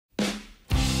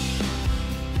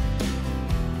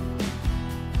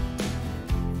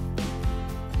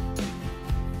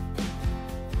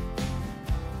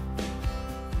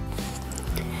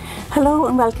Hello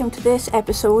and welcome to this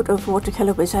episode of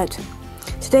Watercolour Wizard.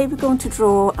 Today we're going to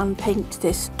draw and paint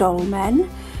this Dolmen,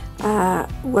 a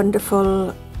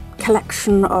wonderful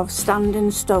collection of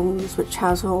standing stones which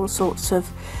has all sorts of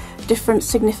different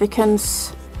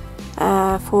significance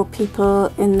for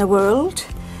people in the world.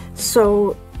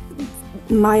 So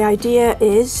my idea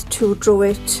is to draw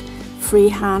it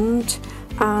freehand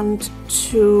and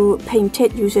to paint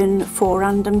it using 4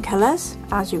 random colours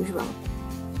as usual.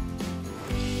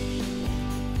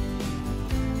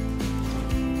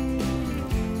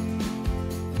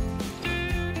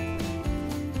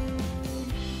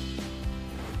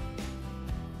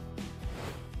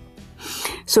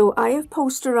 So I have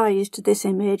posterized this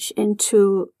image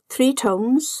into 3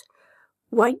 tones: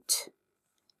 white,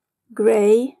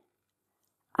 grey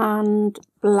and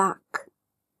black.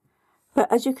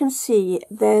 But as you can see,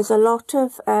 there's a lot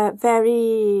of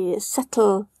very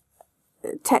subtle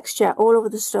texture all over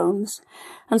the stones,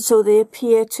 and so they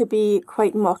appear to be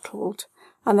quite mottled,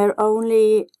 and there are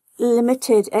only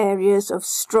limited areas of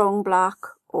strong black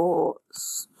or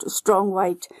strong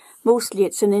white. Mostly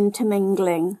it's an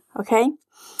intermingling, okay?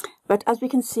 But as we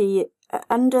can see,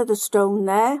 under the stone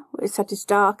there, it's at its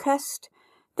darkest,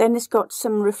 then it's got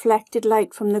some reflected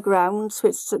light from the ground, so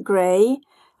it's grey,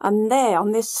 and there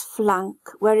on this flank,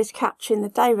 where it's catching the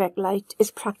direct light,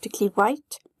 is practically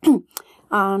white,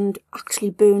 and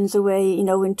actually burns away, you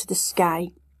know, into the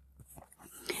sky.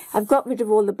 I've got rid of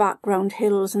all the background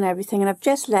hills and everything, and I've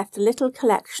just left a little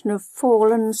collection of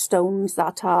fallen stones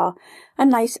that are a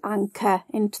nice anchor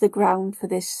into the ground for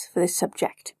this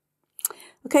subject.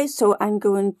 Okay, so I'm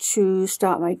going to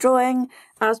start my drawing.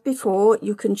 As before,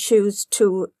 you can choose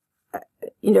to,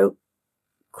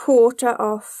 quarter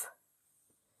off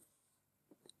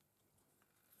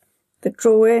the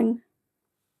drawing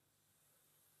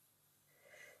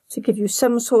to give you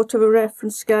some sort of a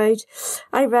reference guide.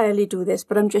 I rarely do this,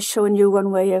 but I'm just showing you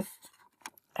one way of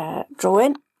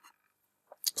drawing.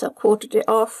 So I've quartered it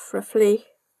off roughly,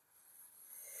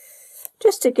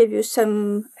 just to give you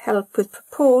some help with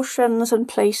proportions and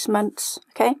placements,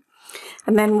 okay?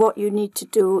 And then what you need to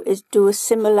do is do a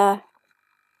similar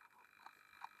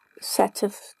set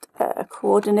of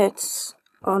coordinates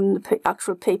on the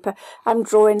actual paper. I'm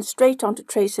drawing straight onto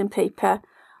tracing paper,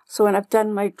 so when I've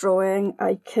done my drawing,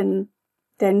 I can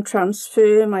then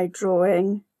transfer my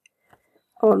drawing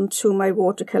onto my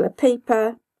watercolour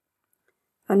paper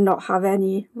and not have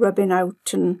any rubbing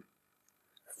out and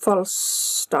false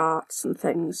starts and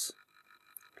things.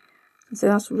 So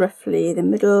that's roughly the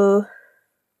middle,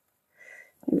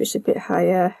 maybe it's a bit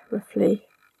higher, roughly.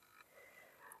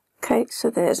 Okay,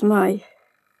 so those are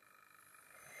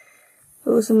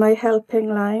my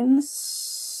helping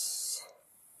lines.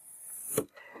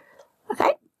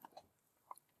 Okay,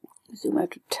 zoom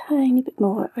out a tiny bit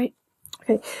more, right?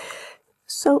 Okay,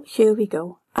 so here we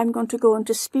go. I'm going to go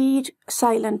into speed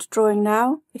silent drawing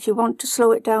now. If you want to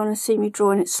slow it down and see me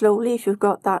drawing it slowly, if you've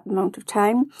got that amount of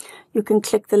time, you can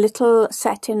click the little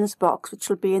settings box, which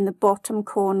will be in the bottom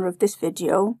corner of this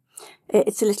video.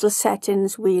 It's a little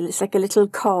settings wheel. It's like a little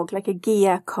cog, like a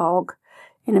gear cog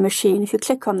in a machine. If you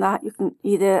click on that, you can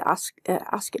either ask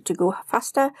it to go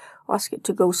faster or ask it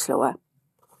to go slower.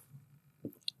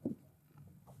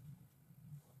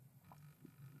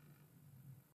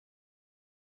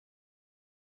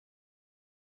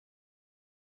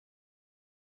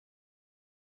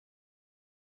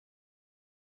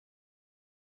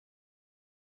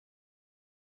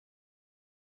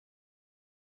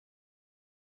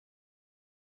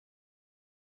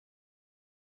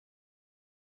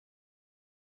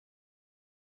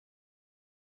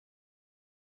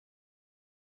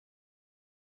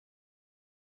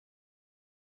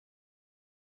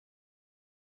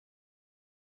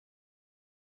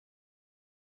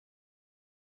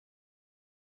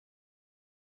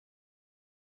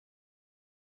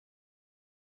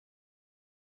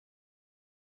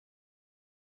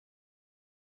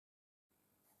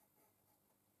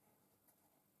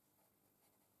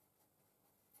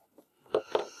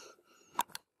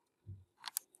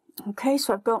 Okay,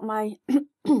 so I've got my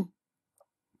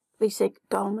basic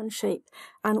dolmen shape,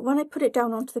 and when I put it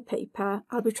down onto the paper,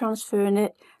 I'll be transferring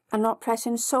it and not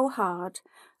pressing so hard,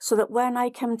 so that when I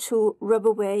come to rub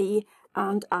away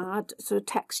and add sort of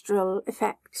textural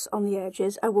effects on the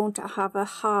edges, I won't have a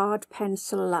hard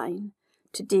pencil line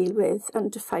to deal with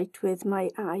and to fight with my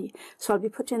eye. So I'll be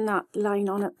putting that line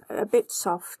on a bit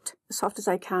soft, as soft as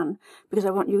I can, because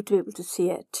I want you to be able to see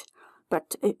it.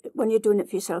 But when you're doing it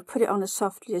for yourself, put it on as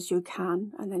softly as you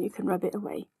can, and then you can rub it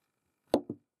away.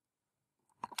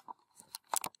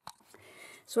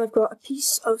 So I've got a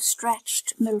piece of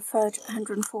stretched Milford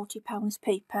 140 pounds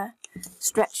paper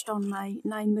stretched on my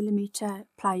 9mm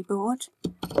plyboard.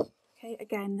 Okay,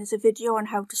 again, there's a video on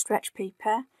how to stretch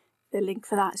paper. The link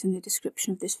for that is in the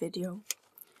description of this video.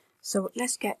 So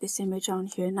let's get this image on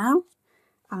here now.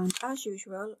 And as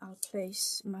usual, I'll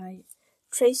place my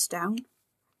trace down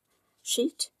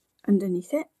sheet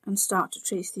underneath it and start to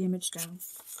trace the image down.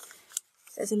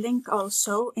 There's a link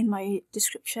also in my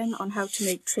description on how to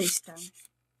make trace down.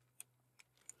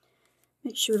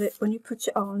 Make sure that when you put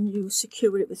it on, you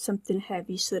secure it with something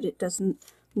heavy so that it doesn't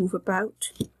move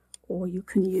about, or you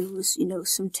can use, you know,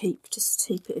 some tape just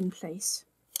to tape it in place.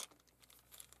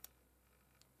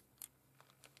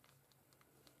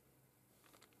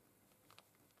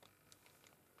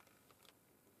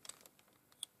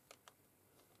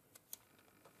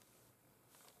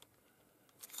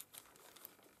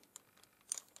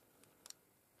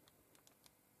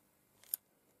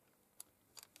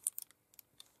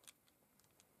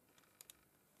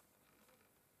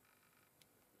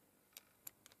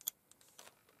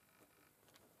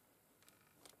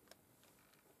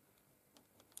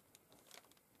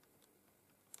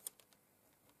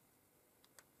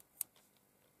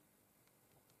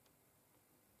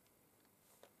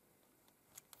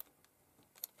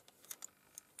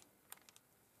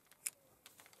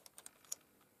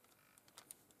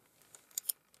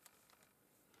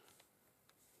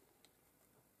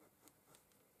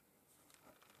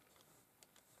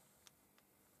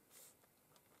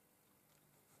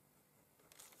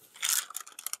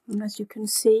 And as you can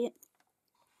see,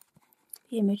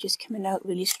 the image is coming out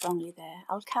really strongly there.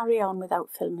 I'll carry on without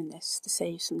filming this to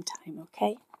save some time,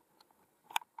 okay?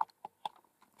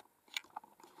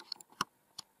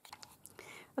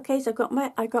 Okay, so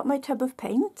I got my tub of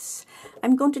paints.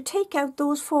 I'm going to take out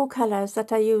those 4 colours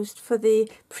that I used for the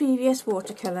previous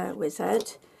Watercolour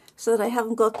Wizard so that I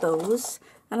haven't got those,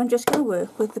 and I'm just going to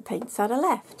work with the paints that are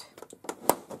left.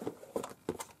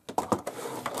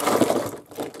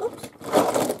 Oops.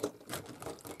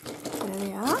 There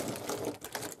we are.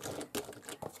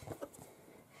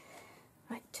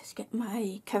 Right, just get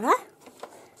my cover.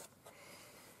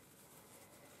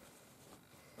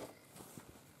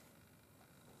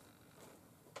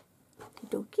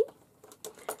 Okie.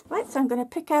 Right, so I'm going to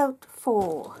pick out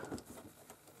 4.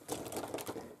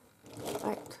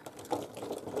 Right.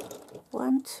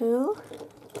 1, 2,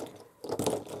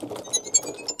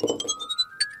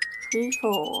 3,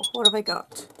 4. What have I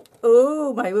got?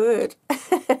 Oh my word!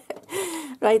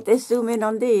 Right, let's zoom in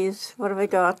on these. What have I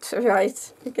got?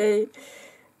 Right, okay.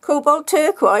 Cobalt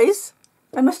turquoise.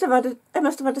 I must have had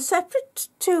a separate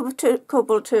tube of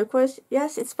cobalt turquoise.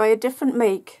 Yes, it's by a different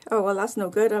make. Oh well, that's no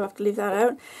good. I'll have to leave that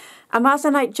out.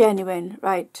 Amazonite genuine.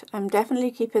 Right, I'm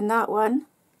definitely keeping that one.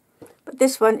 But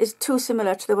this one is too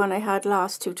similar to the one I had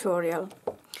last tutorial.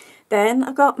 Then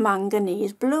I've got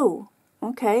manganese blue.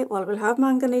 Okay, well we'll have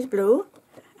manganese blue.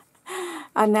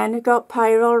 And then we've got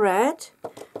pyrrole red.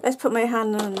 Let's put my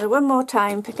hand on there one more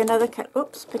time. Pick another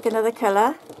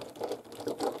colour.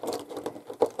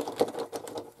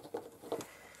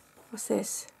 What's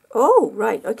this? Oh,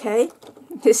 right, okay.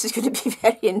 This is going to be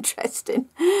very interesting.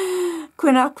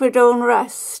 Quinacridone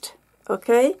rust.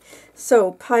 Okay,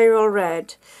 so pyrrole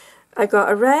red. I got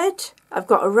a red. I've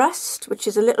got a rust, which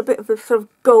is a little bit of a sort of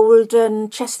golden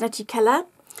chestnutty colour.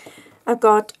 I've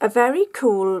got a very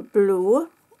cool blue.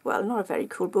 Well, not a very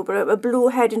cool blue, but a blue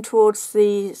heading towards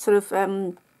the sort of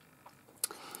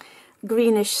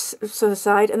greenish sort of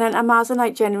side, and then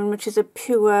Amazonite genuine, which is a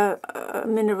pure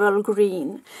mineral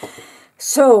green.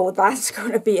 So that's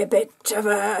going to be a bit of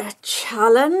a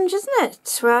challenge, isn't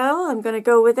it? Well, I'm going to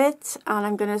go with it, and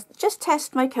I'm going to just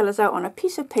test my colours out on a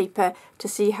piece of paper to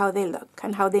see how they look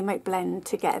and how they might blend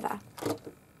together.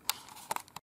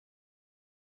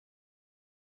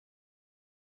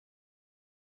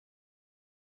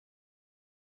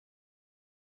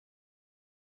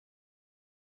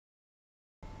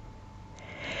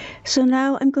 So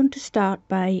now I'm going to start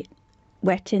by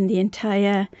wetting the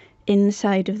entire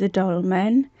inside of the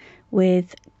dolmen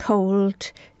with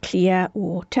cold, clear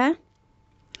water.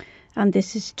 And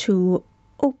this is to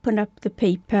open up the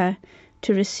paper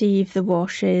to receive the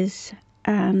washes,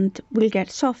 and we'll get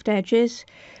soft edges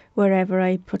wherever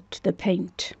I put the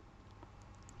paint.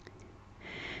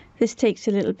 This takes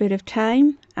a little bit of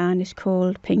time and is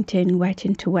called painting wet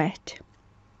into wet.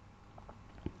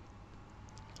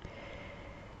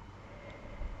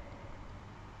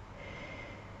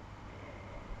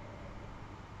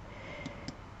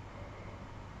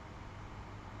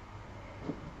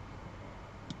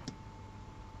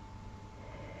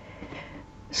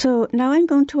 So now I'm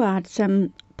going to add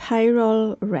some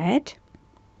pyrrole red,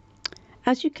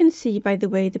 As you can see by the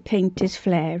way the paint is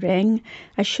flaring,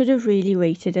 I should have really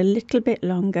waited a little bit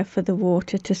longer for the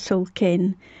water to soak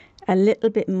in a little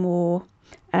bit more.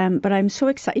 But I'm so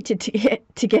excited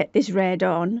to get this red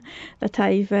on that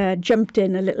I've jumped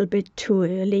in a little bit too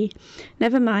early.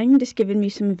 Never mind, it's given me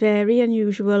some very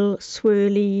unusual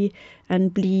swirly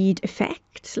and bleed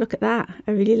effects. Look at that.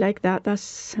 I really like that. That's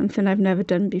something I've never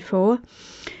done before.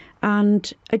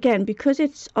 And again, because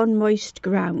it's on moist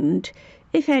ground,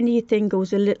 if anything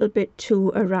goes a little bit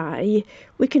too awry,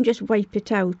 we can just wipe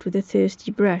it out with a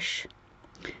thirsty brush.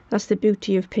 That's the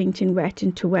beauty of painting wet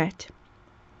into wet.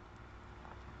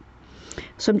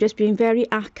 So I'm just being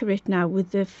very accurate now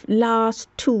with the last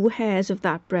 2 hairs of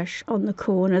that brush on the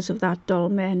corners of that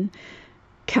dolmen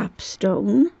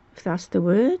capstone, if that's the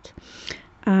word,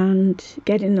 and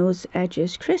getting those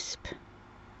edges crisp.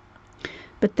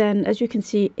 But then, as you can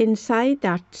see, inside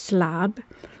that slab,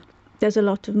 there's a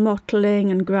lot of mottling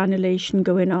and granulation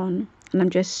going on, and I'm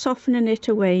just softening it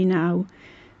away now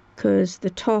because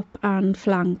the top and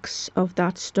flanks of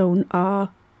that stone are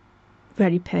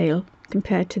very pale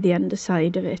compared to the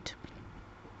underside of it.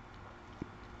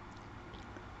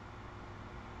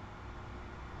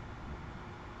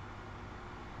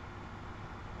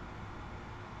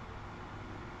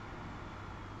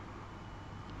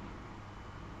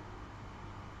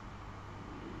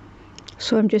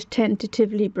 So I'm just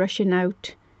tentatively brushing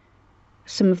out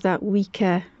some of that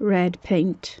weaker red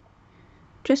paint,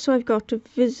 just so I've got a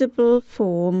visible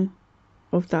form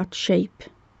of that shape,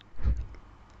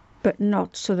 but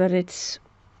not so that it's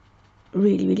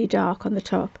really, really dark on the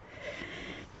top.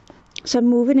 So I'm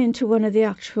moving into one of the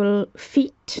actual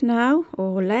feet now,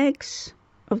 or legs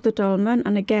of the dolmen,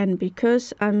 and again,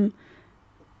 because I'm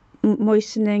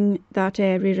moistening that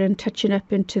area and touching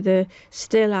up into the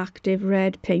still active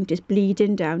red paint, is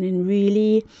bleeding down in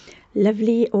really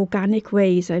lovely organic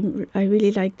ways. I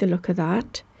really like the look of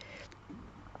that.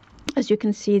 As you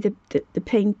can see, the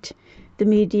paint, the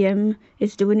medium,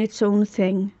 is doing its own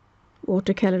thing.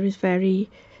 Watercolour is very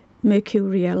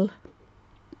mercurial.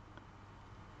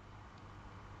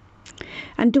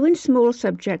 And doing small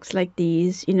subjects like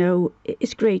these, you know,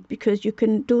 is great because you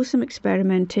can do some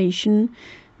experimentation,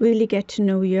 really get to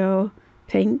know your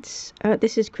paints.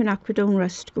 This is quinacridone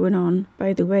rust going on,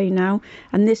 by the way, now,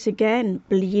 and this again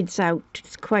bleeds out.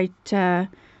 It's quite you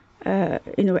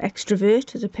know,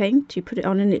 extrovert as a paint. You put it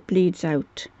on and it bleeds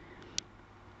out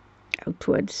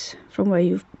outwards from where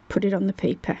you've put it on the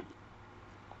paper.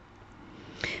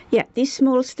 Yeah, these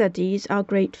small studies are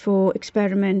great for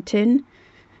experimenting.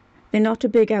 They're not a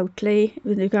big outlay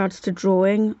with regards to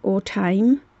drawing or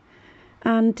time,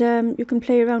 and you can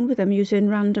play around with them using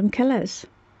random colours,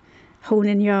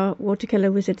 honing your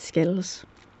watercolour wizard skills.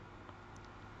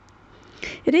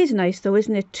 It is nice though,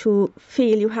 isn't it, to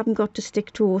feel you haven't got to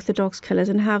stick to orthodox colours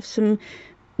and have some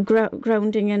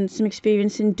grounding and some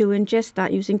experience in doing just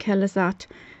that, using colours that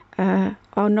are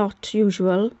not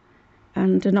usual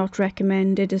and are not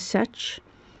recommended as such.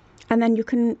 And then you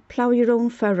can plough your own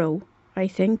furrow, I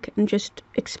think, and just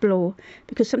explore,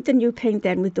 because something you paint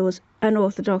then with those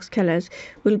unorthodox colours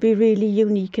will be really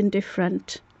unique and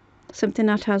different, something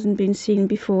that hasn't been seen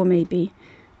before maybe,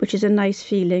 which is a nice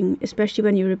feeling, especially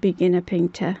when you're a beginner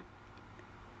painter.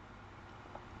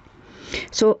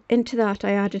 So into that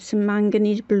I added some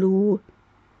manganese blue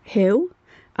hue,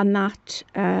 and that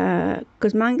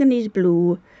because manganese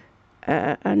blue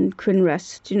and quin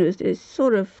rust, you know, is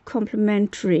sort of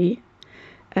complementary,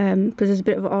 because there's a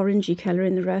bit of orangey colour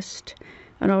in the rust,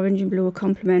 and orange and blue are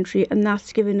complementary, and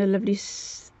that's giving a lovely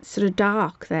sort of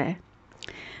dark there.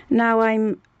 Now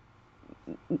I'm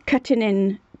cutting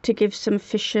in to give some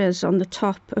fissures on the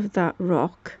top of that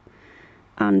rock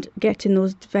and getting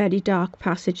those very dark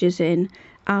passages in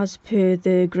as per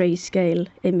the grayscale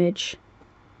image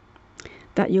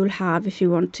that you'll have if you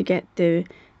want to get the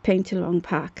paint-along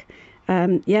pack.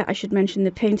 Yeah, I should mention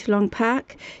the paint-along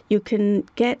pack. You can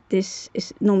get this,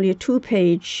 it's normally a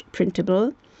 2-page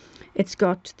printable. It's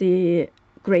got the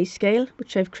grayscale,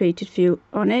 which I've created for you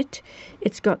on it.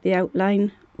 It's got the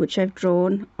outline, which I've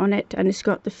drawn on it, and it's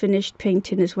got the finished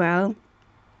painting as well.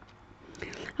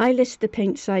 I list the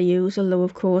paints I use, although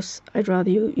of course I'd rather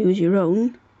you use your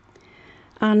own.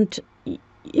 And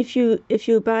if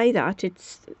you buy that,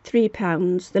 it's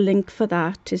 £3. The link for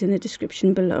that is in the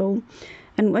description below.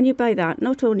 And when you buy that,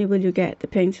 not only will you get the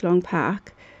paint-along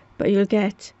pack, but you'll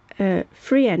get a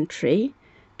free entry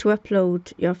to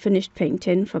upload your finished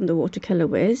painting from the Watercolour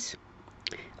Wiz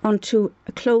onto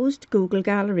a closed Google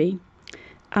gallery.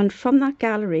 And from that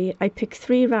gallery, I pick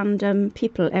 3 random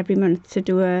people every month to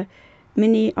do a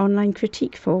mini online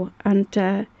critique for. And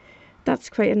that's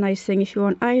quite a nice thing if you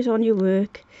want eyes on your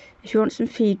work, if you want some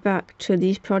feedback to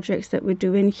these projects that we're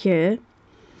doing here,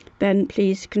 then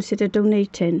please consider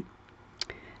donating.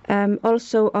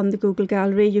 Also on the Google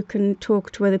Gallery you can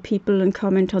talk to other people and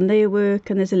comment on their work,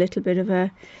 and there's a little bit of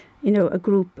a, you know, a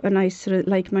group, a nice sort of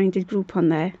like-minded group on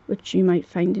there, which you might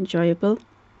find enjoyable.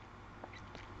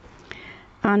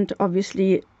 And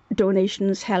obviously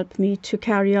donations help me to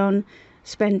carry on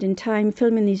spending time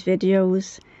filming these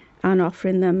videos and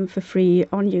offering them for free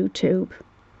on YouTube.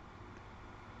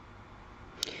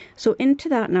 So into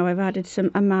that now I've added some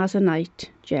Amazonite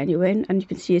genuine, and you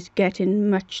can see it's getting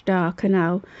much darker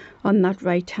now on that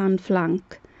right hand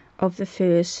flank of the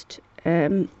first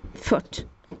foot,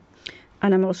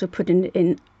 and I'm also putting it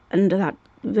in under that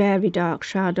very dark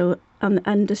shadow on the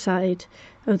underside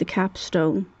of the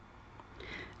capstone.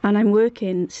 And I'm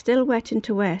working still wet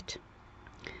into wet.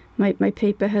 My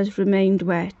paper has remained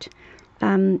wet.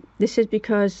 This is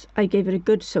because I gave it a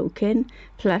good soaking,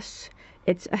 plus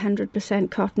it's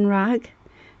 100% cotton rag,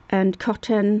 and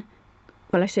cotton,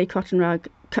 well, I say cotton rag,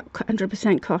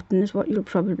 100% cotton is what you'll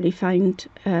probably find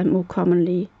more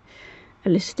commonly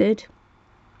listed.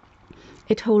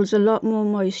 It holds a lot more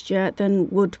moisture than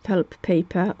wood pulp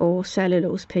paper or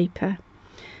cellulose paper.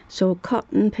 So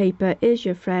cotton paper is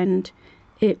your friend.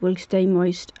 It will stay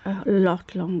moist a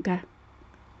lot longer.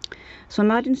 So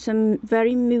I'm adding some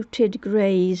very muted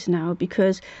greys now,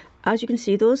 because as you can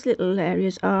see, those little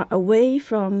areas are away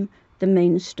from the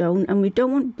main stone, and we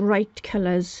don't want bright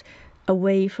colours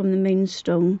away from the main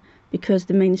stone, because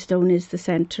the main stone is the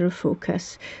centre of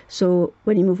focus. So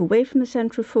when you move away from the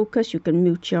centre of focus, you can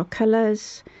mute your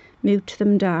colours, mute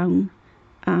them down,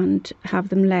 and have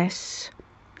them less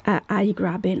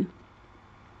eye-grabbing.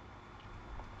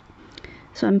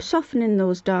 So I'm softening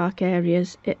those dark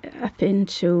areas up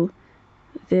into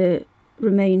the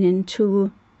remaining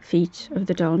 2 feet of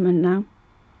the dolmen now.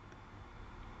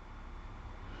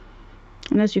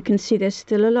 And as you can see, there's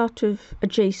still a lot of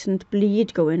adjacent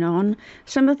bleed going on.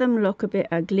 Some of them look a bit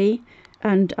ugly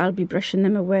and I'll be brushing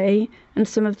them away, and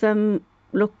some of them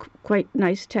look quite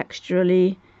nice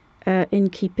texturally, in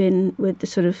keeping with the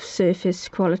sort of surface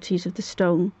qualities of the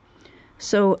stone.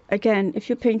 So again, if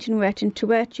you're painting wet into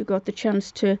wet, you've got the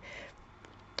chance to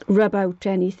rub out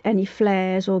any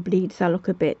flares or bleeds that look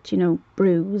a bit, you know,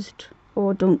 bruised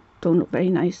or don't look very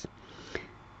nice.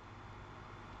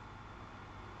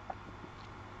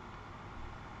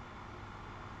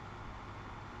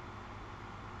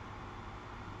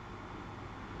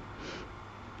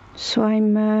 So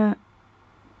I'm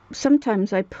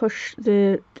sometimes I push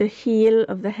the heel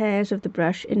of the hairs of the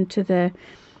brush into the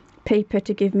paper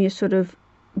to give me a sort of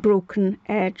broken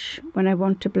edge when I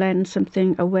want to blend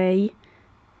something away.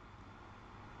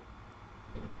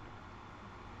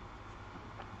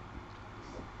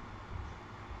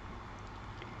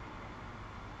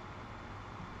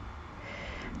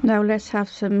 Now let's have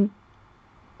some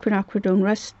quinacridone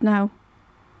rust now,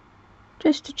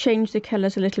 just to change the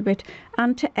colours a little bit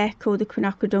and to echo the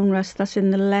quinacridone rust that's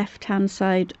in the left hand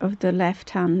side of the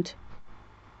left hand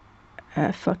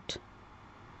foot.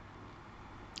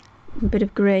 A bit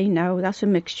of grey now, that's a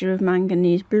mixture of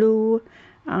manganese blue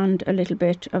and a little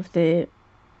bit of the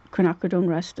quinacridone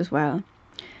rust as well.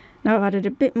 Now I've added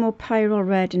a bit more pyrrole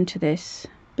red into this,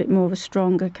 a bit more of a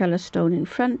stronger colour stone in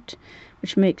front,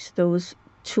 which makes those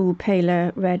 2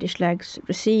 paler reddish legs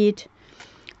recede,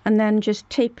 and then just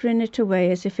tapering it away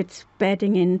as if it's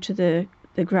bedding into the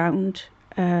ground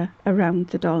around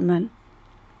the dolmen.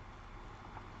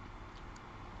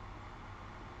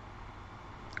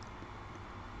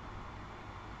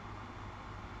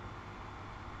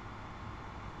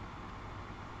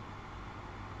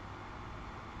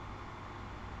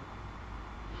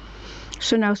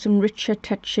 So now some richer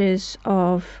touches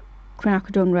of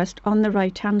quinacridone rust on the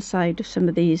right hand side of some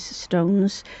of these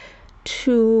stones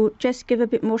to just give a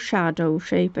bit more shadow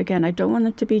shape. Again, I don't want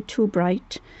them to be too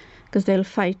bright because they'll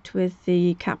fight with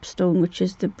the capstone, which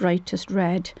is the brightest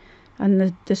red and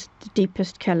the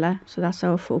deepest colour, so that's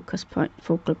our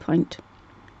focal point.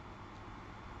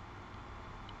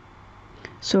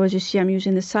 So as you see, I'm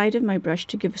using the side of my brush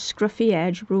to give a scruffy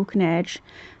edge, broken edge,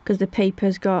 because the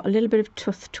paper's got a little bit of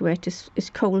tooth to it. It's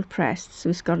cold pressed, so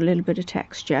it's got a little bit of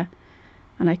texture,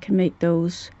 and I can make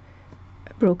those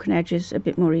broken edges a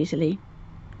bit more easily.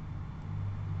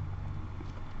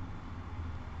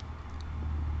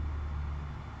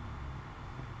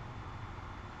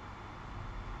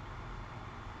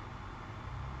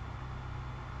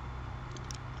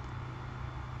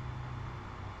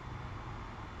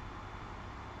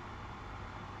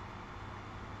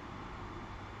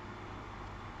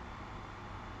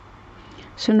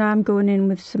 So now I'm going in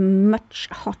with some much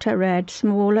hotter red,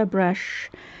 smaller brush,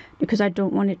 because I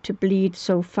don't want it to bleed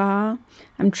so far.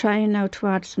 I'm trying now to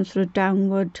add some sort of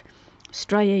downward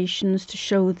striations to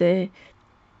show the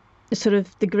sort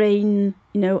of the grain,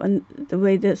 you know, and the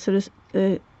way the sort of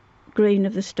the grain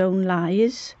of the stone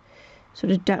lies,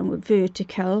 sort of downward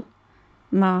vertical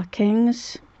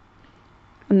markings.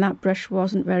 And that brush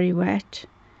wasn't very wet.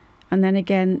 And then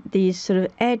again, these sort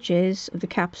of edges of the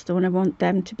capstone, I want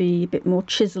them to be a bit more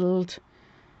chiselled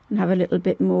and have a little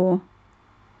bit more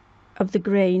of the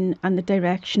grain and the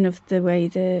direction of the way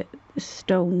the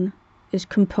stone is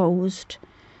composed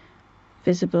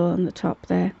visible on the top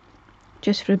there,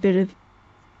 just for a bit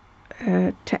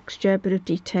of texture, a bit of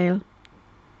detail.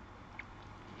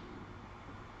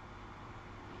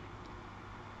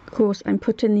 Of course, I'm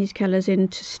putting these colours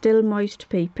into still moist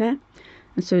paper,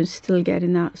 and so it's still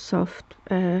getting that soft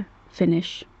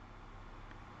finish.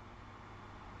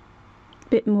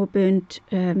 Bit more burnt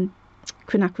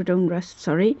quinacridone rust,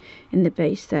 sorry, in the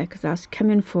base there, because that's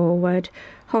coming forward.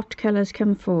 Hot colours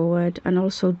come forward, and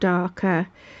also darker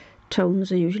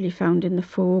tones are usually found in the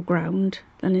foreground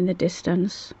than in the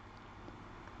distance.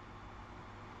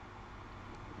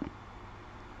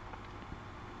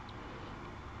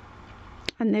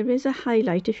 And there is a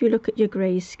highlight. If you look at your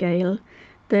grayscale,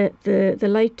 the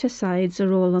lighter sides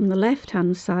are all on the left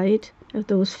hand side of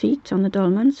those feet on the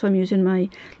dolmen. So I'm using my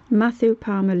Matthew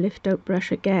Palmer lift out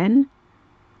brush again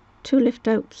to lift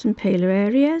out some paler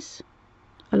areas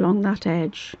along that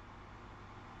edge.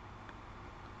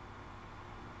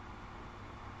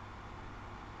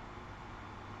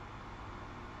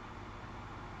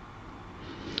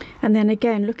 And then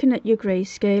again, looking at your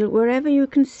grayscale, wherever you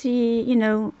can see, you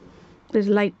know, there's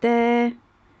light there,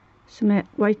 some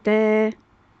white there,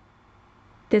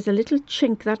 there's a little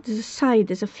chink, that is a side,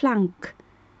 there's a flank,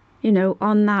 you know,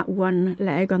 on that one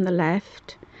leg on the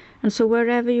left. And so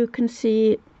wherever you can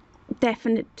see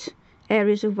definite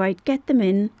areas of white, get them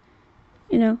in,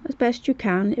 you know, as best you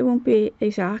can. It won't be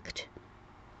exact.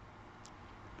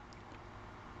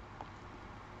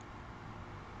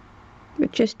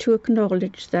 But just to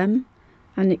acknowledge them,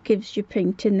 and it gives your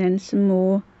painting then some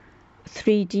more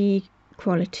 3D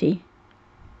quality.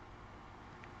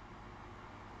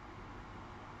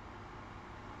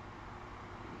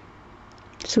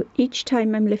 So each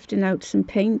time I'm lifting out some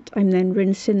paint, I'm then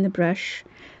rinsing the brush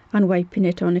and wiping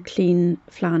it on a clean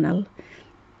flannel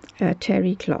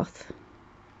terry cloth.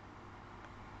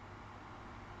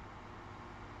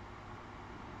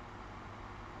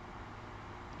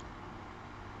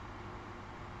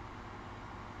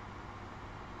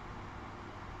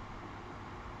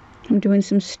 I'm doing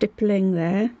some stippling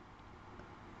there.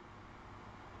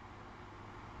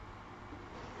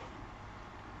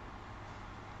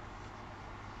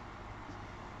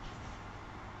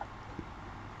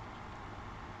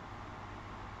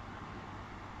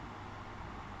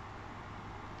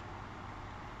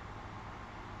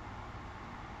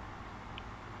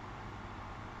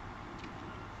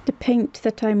 The paint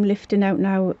that I'm lifting out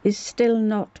now is still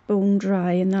not bone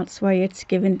dry, and that's why it's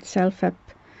giving itself up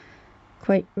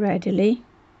quite readily.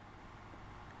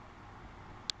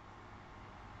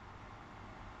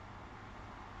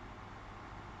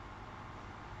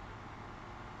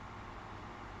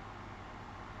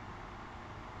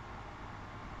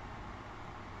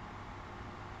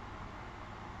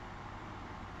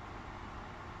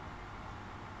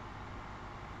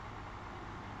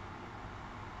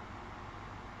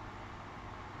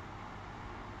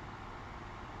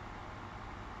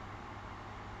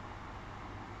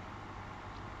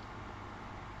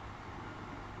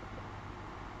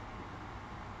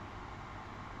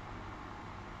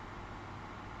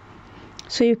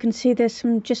 So you can see there's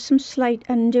just some slight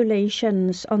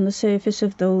undulations on the surface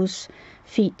of those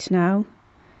feet now,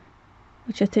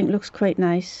 which I think looks quite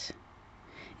nice.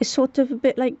 It's sort of a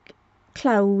bit like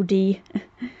cloudy.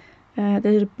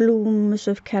 There's blooms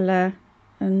of colour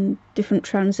and different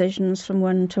transitions from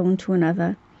one tone to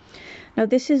another. Now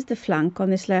this is the flank on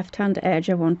this left hand edge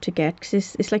I want to get,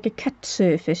 because it's like a cut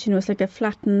surface, you know, it's like a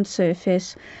flattened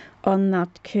surface on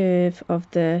that curve of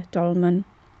the dolmen,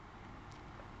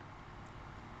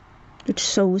 which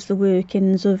shows the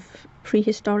workings of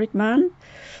prehistoric man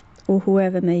or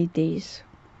whoever made these.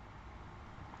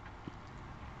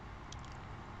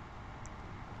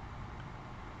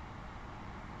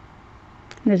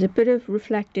 And there's a bit of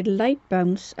reflected light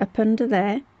bounce up under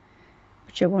there,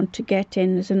 which I want to get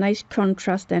in. There's a nice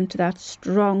contrast then to that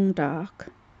strong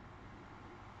dark.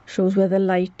 Shows where the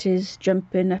light is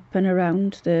jumping up and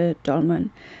around the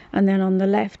dolmen. And then on the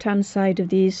left hand side of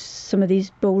these, some of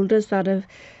these boulders that have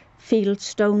field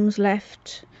stones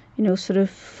left, you know, sort of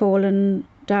fallen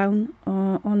down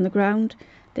on the ground,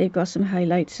 they've got some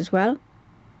highlights as well.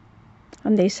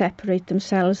 and they separate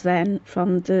themselves then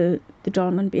from the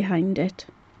dolmen behind it.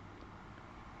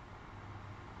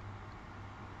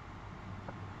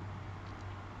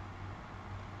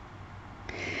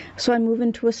 So I'm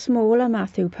moving to a smaller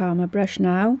Matthew Palmer brush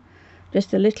now,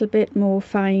 just a little bit more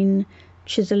fine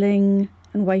chiselling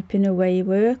and wiping away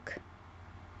work.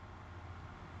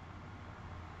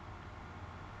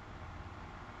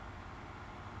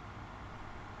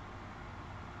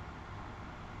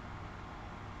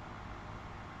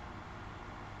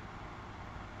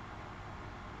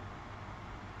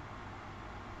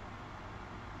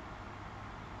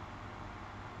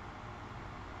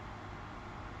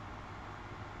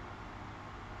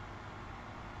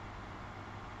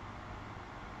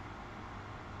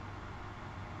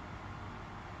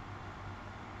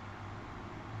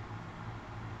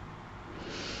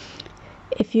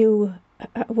 If you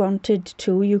wanted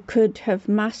to, you could have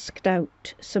masked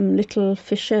out some little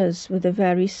fissures with a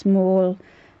very small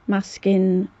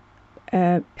masking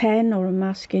pen or a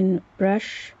masking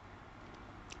brush.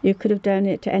 You could have done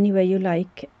it any way you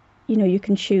like. You know, you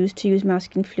can choose to use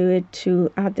masking fluid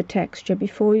to add the texture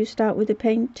before you start with the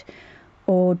paint,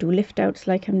 or do lift outs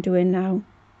like I'm doing now.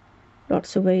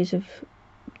 Lots of ways of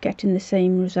getting the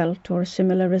same result or a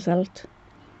similar result.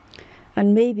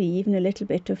 And maybe even a little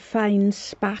bit of fine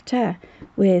spatter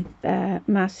with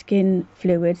masking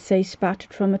fluid, say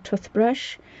spattered from a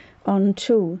toothbrush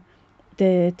onto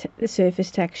the surface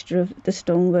texture of the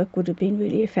stonework would have been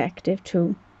really effective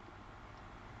too.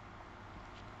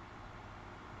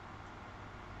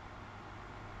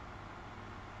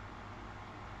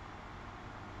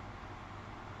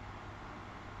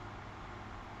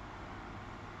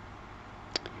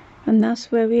 And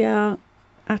that's where we are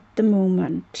at the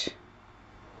moment.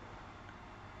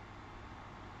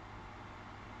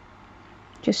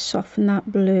 Just soften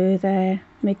that blur there,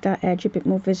 make that edge a bit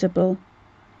more visible.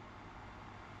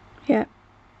 Yeah,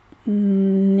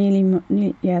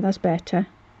 nearly, yeah, that's better.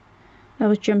 That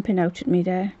was jumping out at me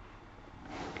there.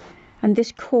 And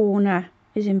this corner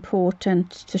is important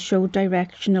to show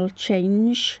directional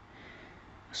change.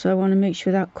 So I want to make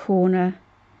sure that corner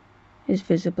is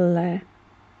visible there.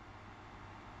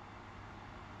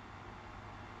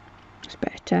 It's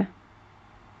better.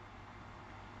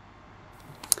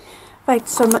 Right,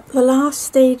 so I'm at the last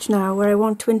stage now where I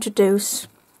want to introduce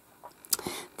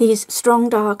these strong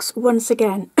darks once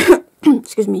again.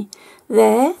 Excuse me.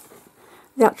 There,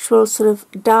 the actual sort of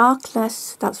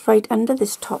darkness that's right under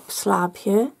this top slab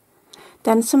here.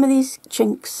 Then some of these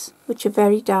chinks, which are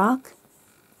very dark,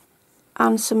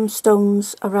 and some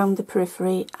stones around the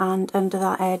periphery and under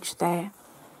that edge there.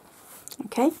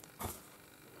 Okay?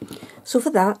 So for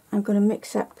that, I'm going to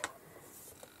mix up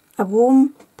a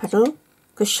warm puddle,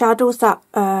 because shadows that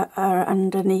are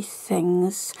underneath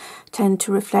things tend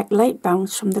to reflect light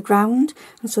bounce from the ground,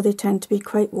 and so they tend to be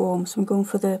quite warm. So I'm going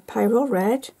for the Pyro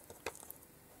Red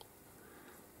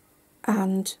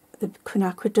and the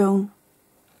quinacridone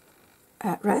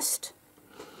Rust.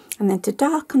 And then to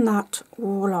darken that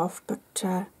all off, but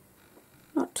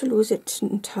not to lose it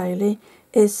entirely,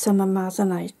 is some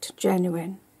Amazonite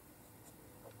Genuine.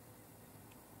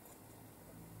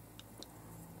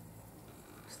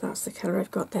 That's the colour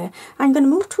I've got there. I'm going to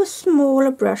move to a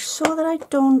smaller brush so that I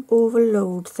don't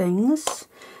overload things,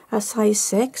 a size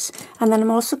 6, and then I'm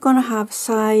also going to have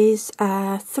size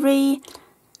 3,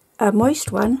 a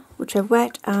moist one, which I've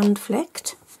wet and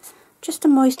flicked. Just a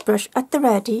moist brush at the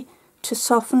ready to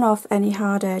soften off any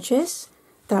hard edges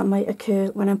that might occur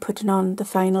when I'm putting on the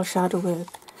final shadow work.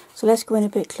 So let's go in a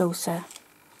bit closer.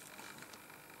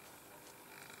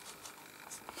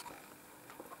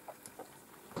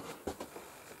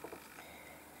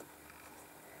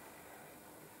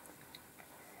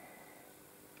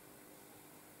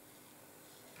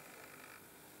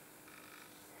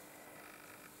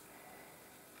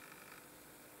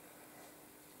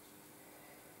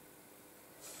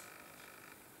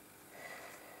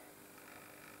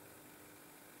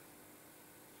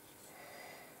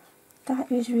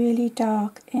 That is really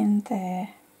dark in there.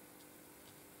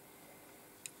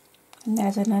 And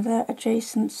there's another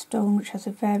adjacent stone which has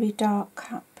a very dark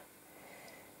cap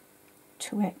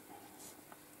to it.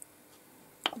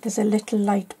 There's a little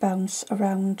light bounce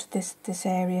around this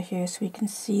area here, so we can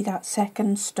see that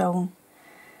second stone.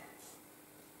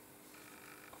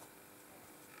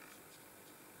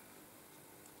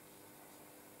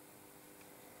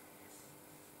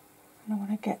 And I want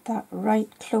to get that right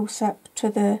close up to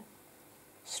the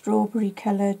strawberry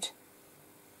coloured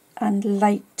and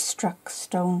light struck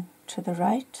stone to the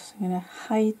right. So I'm going to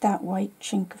hide that white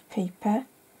chink of paper,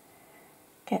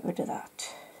 get rid of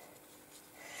that.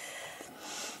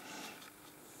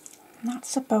 And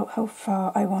that's about how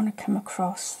far I want to come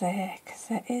across there, because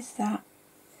there is that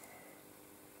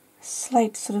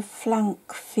slight sort of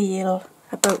flank feel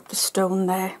about the stone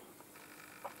there.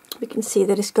 We can see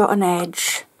that it's got an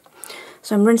edge.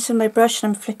 So I'm rinsing my brush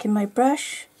and I'm flicking my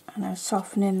brush and I'm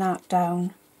softening that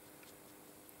down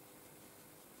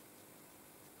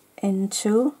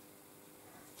into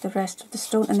the rest of the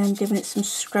stone, and then giving it some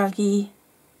scraggy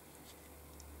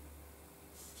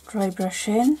dry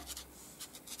brushing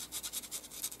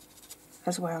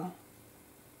as well,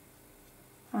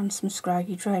 and some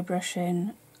scraggy dry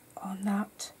brushing on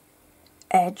that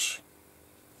edge.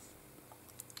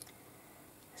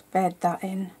 Let's bed that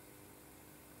in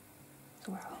as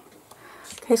well.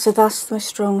 Okay, so that's my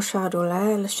strong shadow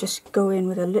layer. Let's just go in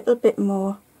with a little bit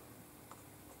more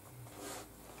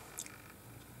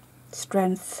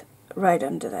strength right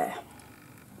under there.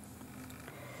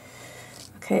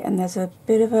 Okay, and there's a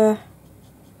bit of a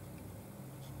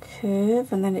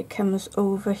curve, and then it comes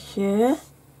over here.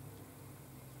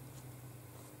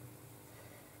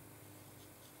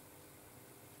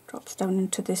 Drops down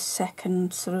into this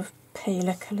second sort of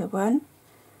paler colour one,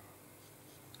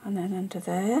 and then under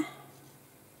there.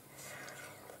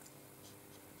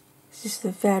 This is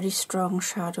the very strong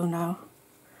shadow now.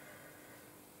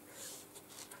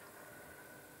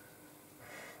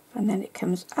 And then it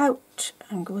comes out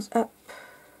and goes up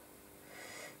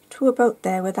to about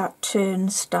there where that turn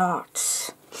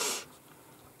starts.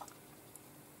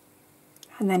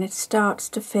 And then it starts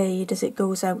to fade as it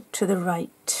goes out to the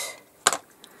right.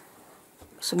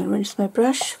 So I'm going to rinse my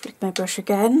brush, flick my brush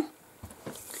again,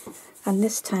 and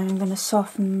this time I'm going to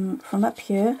soften from up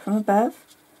here, from above,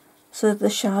 so that the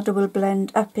shadow will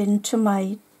blend up into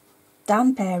my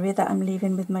damp area that I'm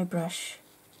leaving with my brush.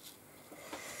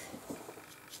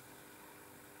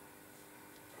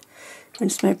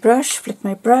 Rinse my brush, flick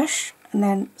my brush, and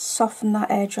then soften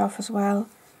that edge off as well.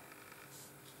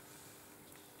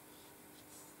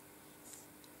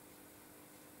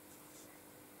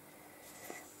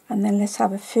 And then let's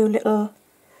have a few little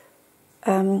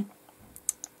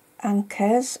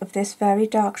anchors of this very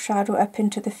dark shadow up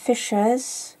into the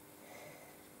fissures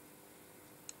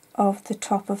of the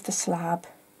top of the slab,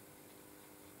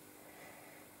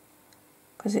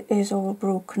 because it is all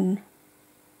broken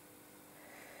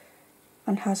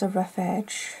and has a rough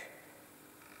edge.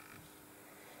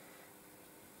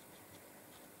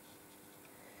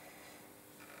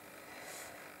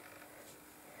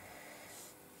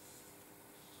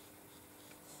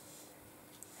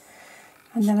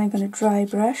 And then I'm going to dry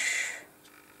brush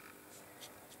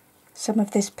some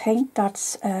of this paint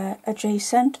that's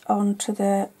adjacent onto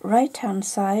the right hand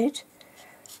side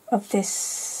of this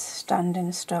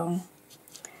standing stone.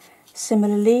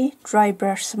 Similarly, dry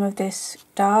brush some of this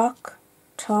dark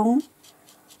tone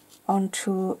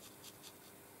onto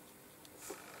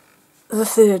the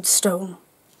third stone.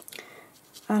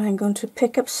 And I'm going to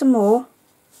pick up some more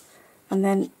and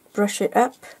then brush it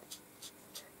up,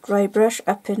 dry brush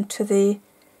up into the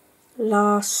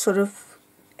last sort of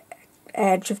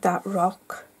edge of that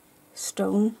rock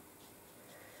stone.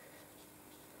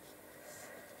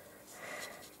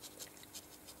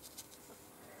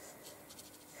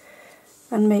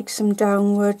 And make some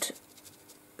downward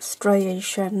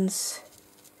striations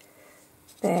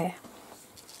there.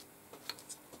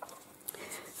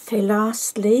 Okay,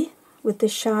 lastly, with the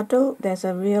shadow, there's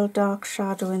a real dark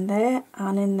shadow in there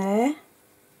and in there.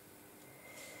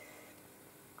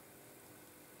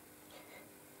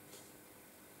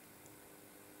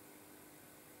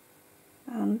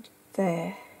 And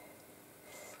there.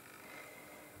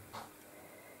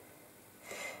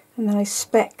 And then I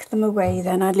speck them away,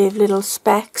 then I leave little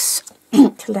specks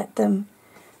to let them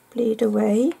bleed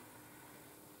away.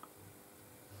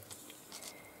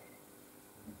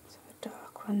 So a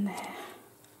dark one there.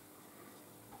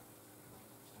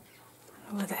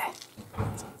 Over there.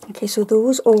 Okay, so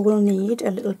those all will need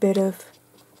a little bit of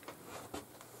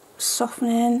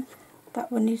softening.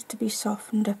 That one needs to be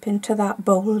softened up into that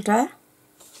boulder.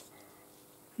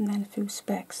 And then a few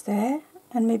specks there.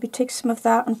 And maybe take some of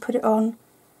that and put it on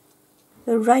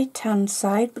the right hand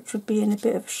side, which would be in a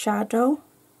bit of shadow.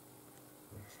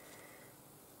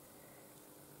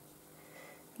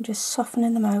 And just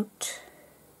softening them out.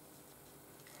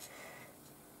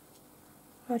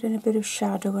 Adding a bit of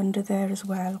shadow under there as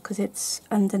well, because it's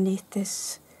underneath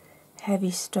this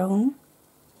heavy stone.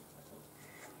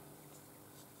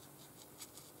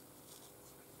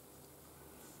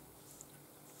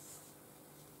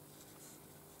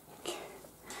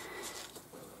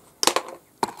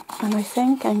 And I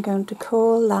think I'm going to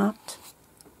call that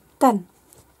done.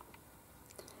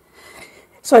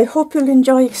 So I hope you'll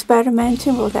enjoy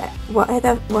experimenting with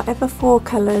whatever 4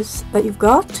 colours that you've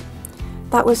got.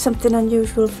 That was something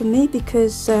unusual for me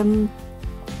because the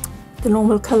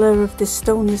normal colour of this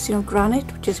stone is, you know, granite,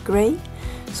 which is grey.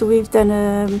 So we've done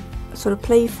a sort of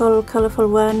playful, colourful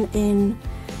one in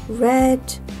red,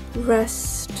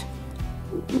 rust,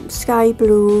 sky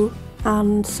blue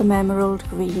and some emerald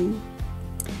green.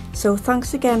 So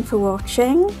thanks again for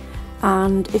watching,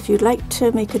 and if you'd like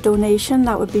to make a donation,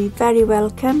 that would be very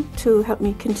welcome to help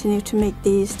me continue to make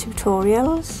these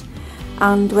tutorials.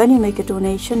 And when you make a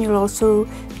donation, you'll also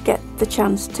get the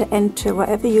chance to enter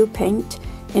whatever you paint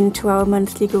into our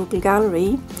monthly Google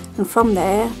gallery, and from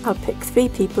there I'll pick 3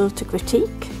 people to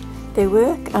critique their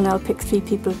work, and I'll pick 3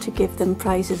 people to give them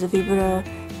prizes of either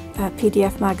a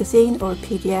PDF magazine or a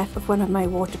PDF of one of my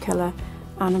watercolour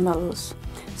animals.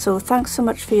 So thanks so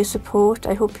much for your support.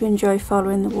 I hope you enjoy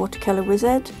following the Watercolour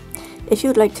Wizard. If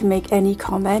you'd like to make any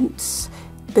comments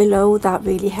below, that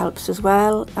really helps as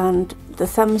well, and the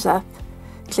thumbs up,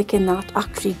 clicking that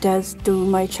actually does do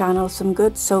my channel some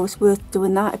good, so it's worth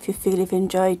doing that if you feel you've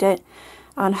enjoyed it,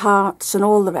 and hearts and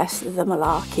all the rest of the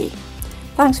malarkey.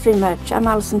 Thanks very much. I'm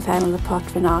Alison Fennell, the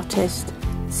Pottering Artist.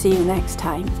 See you next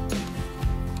time.